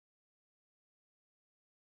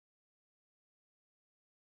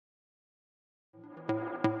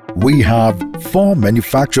We have 4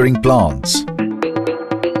 manufacturing plants.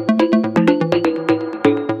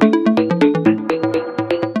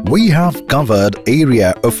 We have covered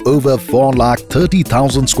area of over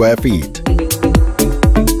 4,30,000 square feet.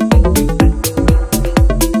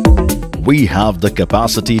 We have the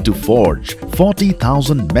capacity to forge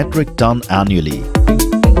 40,000 metric ton annually.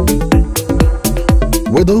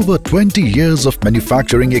 With over 20 years of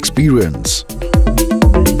manufacturing experience.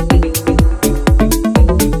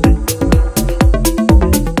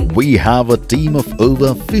 We have a team of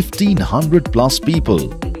over 1,500 plus people.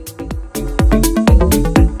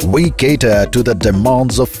 We cater to the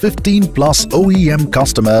demands of 15 plus OEM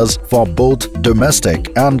customers for both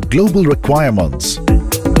domestic and global requirements.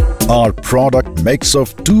 Our product mix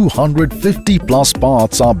of 250 plus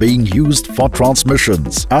parts are being used for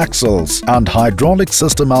transmissions, axles and hydraulic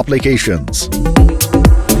system applications.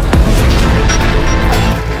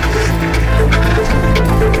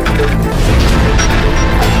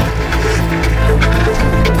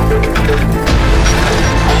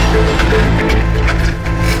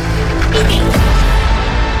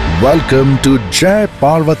 Welcome to Jai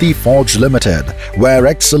Parvati Forge Limited, where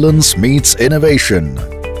excellence meets innovation.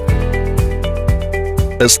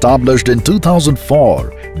 Established in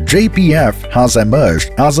 2004, JPF has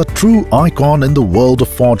emerged as a true icon in the world of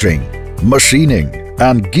forging, machining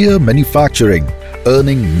and gear manufacturing,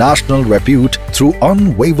 earning national repute through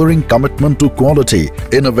unwavering commitment to quality,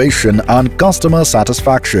 innovation and customer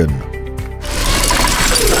satisfaction.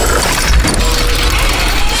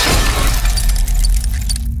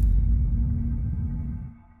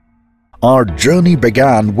 Our journey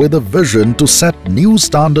began with a vision to set new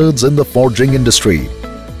standards in the forging industry.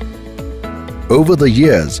 Over the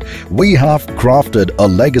years, we have crafted a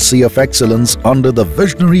legacy of excellence under the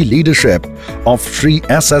visionary leadership of Shri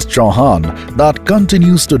S.S. Chauhan that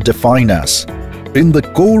continues to define us. In the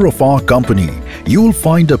core of our company, you'll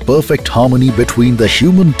find a perfect harmony between the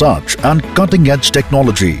human touch and cutting-edge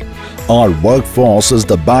technology. Our workforce is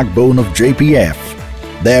the backbone of JPF.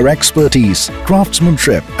 Their expertise,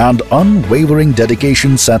 craftsmanship and unwavering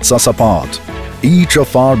dedication sets us apart. Each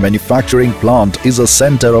of our manufacturing plant is a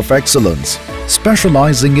center of excellence,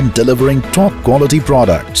 specializing in delivering top-quality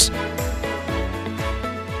products.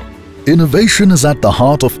 Innovation is at the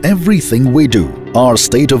heart of everything we do. Our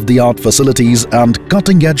state-of-the-art facilities and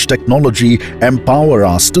cutting-edge technology empower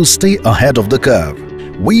us to stay ahead of the curve.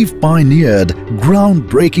 We've pioneered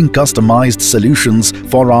groundbreaking customized solutions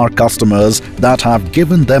for our customers that have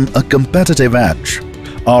given them a competitive edge.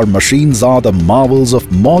 Our machines are the marvels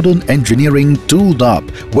of modern engineering tooled up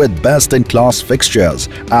with best-in-class fixtures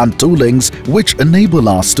and toolings which enable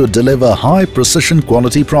us to deliver high-precision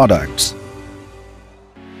quality products.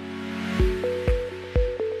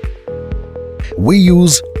 We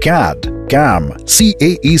use CAD, CAM,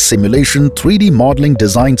 CAE simulation 3D modeling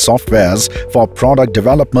design softwares for product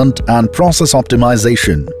development and process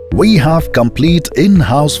optimization. We have complete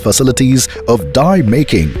in-house facilities of die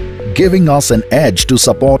making, giving us an edge to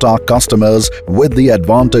support our customers with the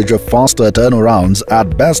advantage of faster turnarounds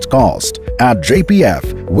at best cost. At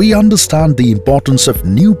JPF, we understand the importance of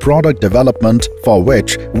new product development, for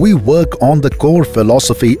which we work on the core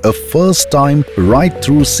philosophy of first time right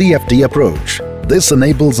through CFD approach. This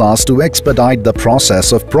enables us to expedite the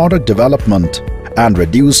process of product development and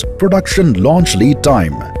reduce production launch lead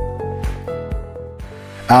time.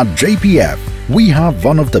 At JPF, we have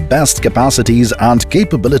one of the best capacities and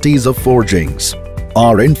capabilities of forgings.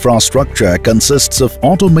 Our infrastructure consists of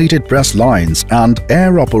automated press lines and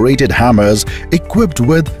air-operated hammers equipped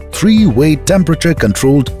with 3-way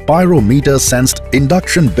temperature-controlled pyrometer-sensed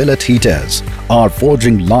induction billet heaters. Our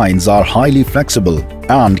forging lines are highly flexible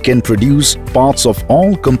and can produce parts of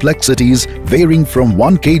all complexities varying from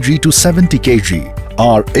 1 kg to 70 kg.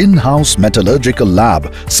 Our in-house metallurgical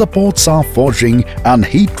lab supports our forging and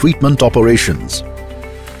heat treatment operations.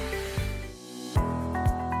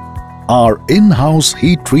 Our in-house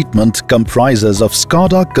heat treatment comprises of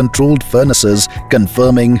SCADA-controlled furnaces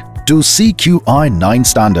conforming to CQI 9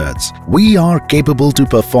 standards. We are capable to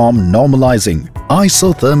perform normalizing,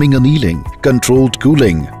 isothermic annealing, controlled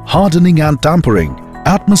cooling, hardening and tampering,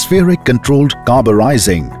 atmospheric controlled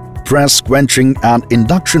carburizing, press quenching and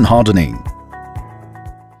induction hardening.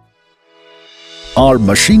 Our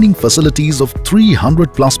machining facilities of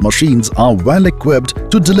 300 plus machines are well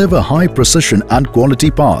equipped to deliver high precision and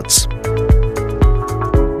quality parts.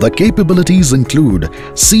 The capabilities include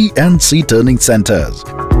CNC turning centers,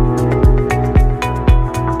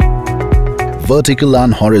 vertical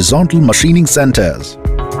and horizontal machining centers,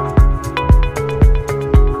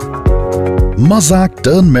 Mazak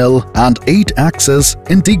turn mill and 8-axis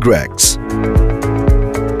Integrex,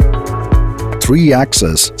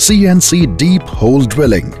 3-axis CNC deep hole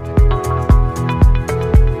drilling,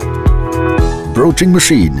 broaching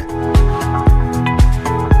machine,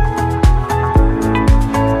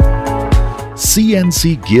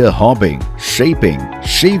 CNC gear hobbing, shaping,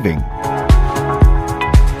 shaving,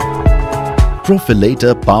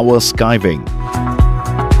 profilator power skiving,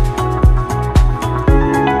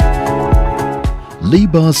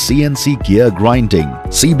 Liebherr CNC gear grinding,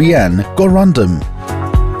 CBN corundum,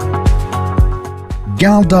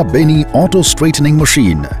 Galda Beni auto straightening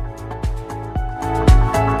machine,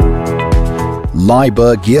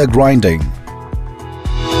 Liebherr gear grinding,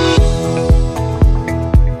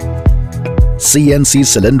 CNC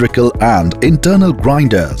cylindrical and internal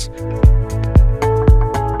grinders,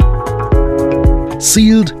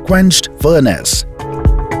 sealed quenched furnace,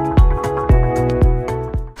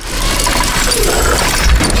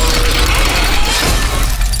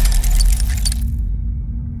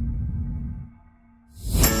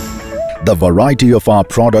 The variety of our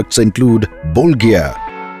products include bull gear,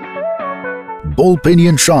 bull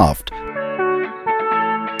pinion shaft,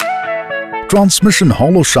 transmission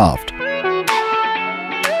hollow shaft,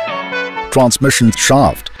 transmission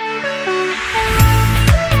shaft,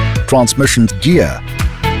 transmission gear,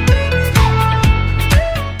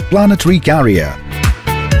 planetary carrier,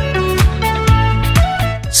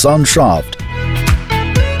 sun shaft,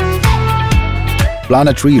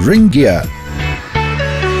 planetary ring gear,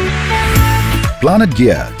 planet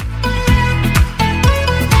gear,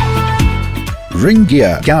 ring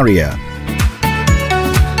gear carrier,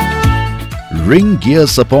 ring gear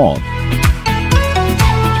support,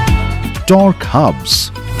 torque hubs,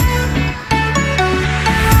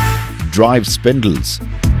 drive spindles,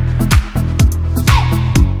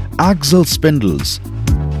 axle spindles,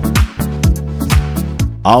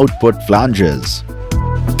 output flanges,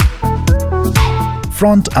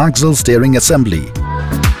 front axle steering assembly,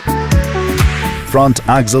 front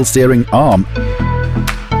axle steering arm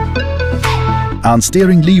and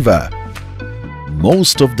steering lever.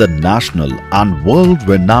 Most of the national and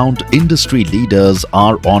world-renowned industry leaders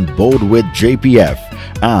are on board with JPF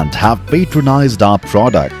and have patronized our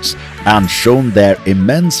products and shown their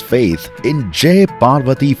immense faith in J.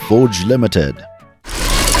 Parvati Forge Limited.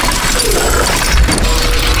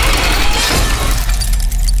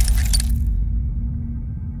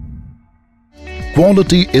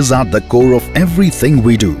 Quality is at the core of everything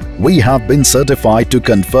we do. We have been certified to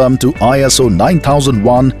conform to ISO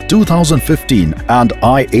 9001-2015 and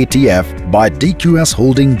IATF by DQS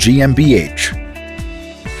Holding GmbH.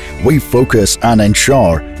 We focus and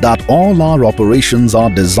ensure that all our operations are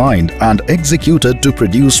designed and executed to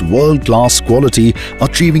produce world-class quality,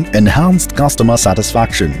 achieving enhanced customer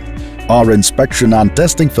satisfaction. Our inspection and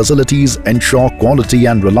testing facilities ensure quality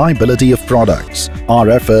and reliability of products. Our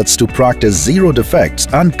efforts to practice zero defects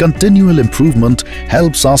and continual improvement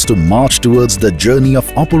helps us to march towards the journey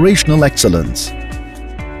of operational excellence.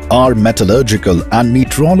 Our metallurgical and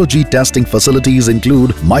metrology testing facilities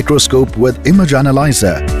include microscope with image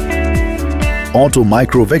analyzer, auto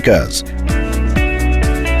microvickers,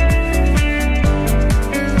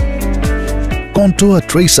 contour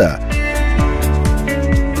tracer,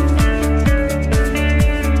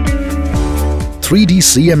 (3D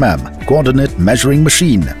CMM coordinate measuring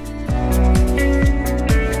machine),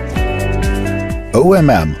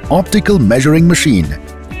 OMM optical measuring machine,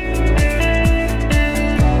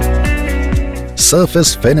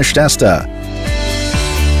 surface finish tester,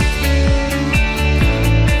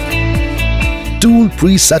 tool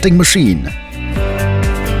presetting machine,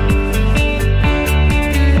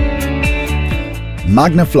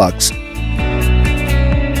 Magnaflux.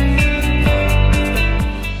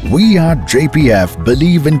 We at JPF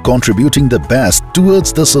believe in contributing the best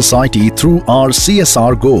towards the society through our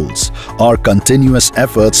CSR goals. Our continuous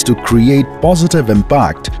efforts to create positive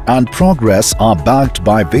impact and progress are backed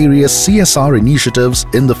by various CSR initiatives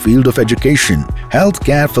in the field of education,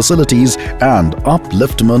 healthcare facilities and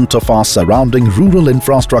upliftment of our surrounding rural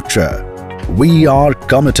infrastructure. We are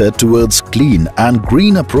committed towards clean and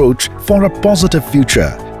green approach for a positive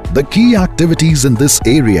future. The key activities in this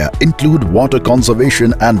area include water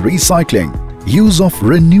conservation and recycling, use of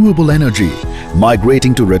renewable energy,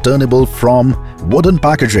 migrating to returnable from wooden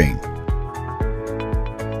packaging.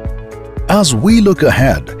 As we look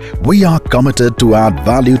ahead, we are committed to add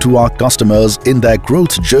value to our customers in their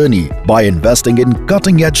growth journey by investing in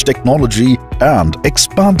cutting-edge technology and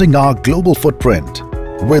expanding our global footprint.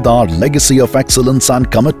 With our legacy of excellence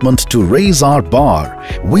and commitment to raise our bar,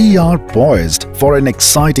 we are poised for an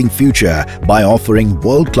exciting future by offering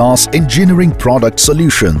world-class engineering product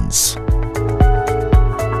solutions.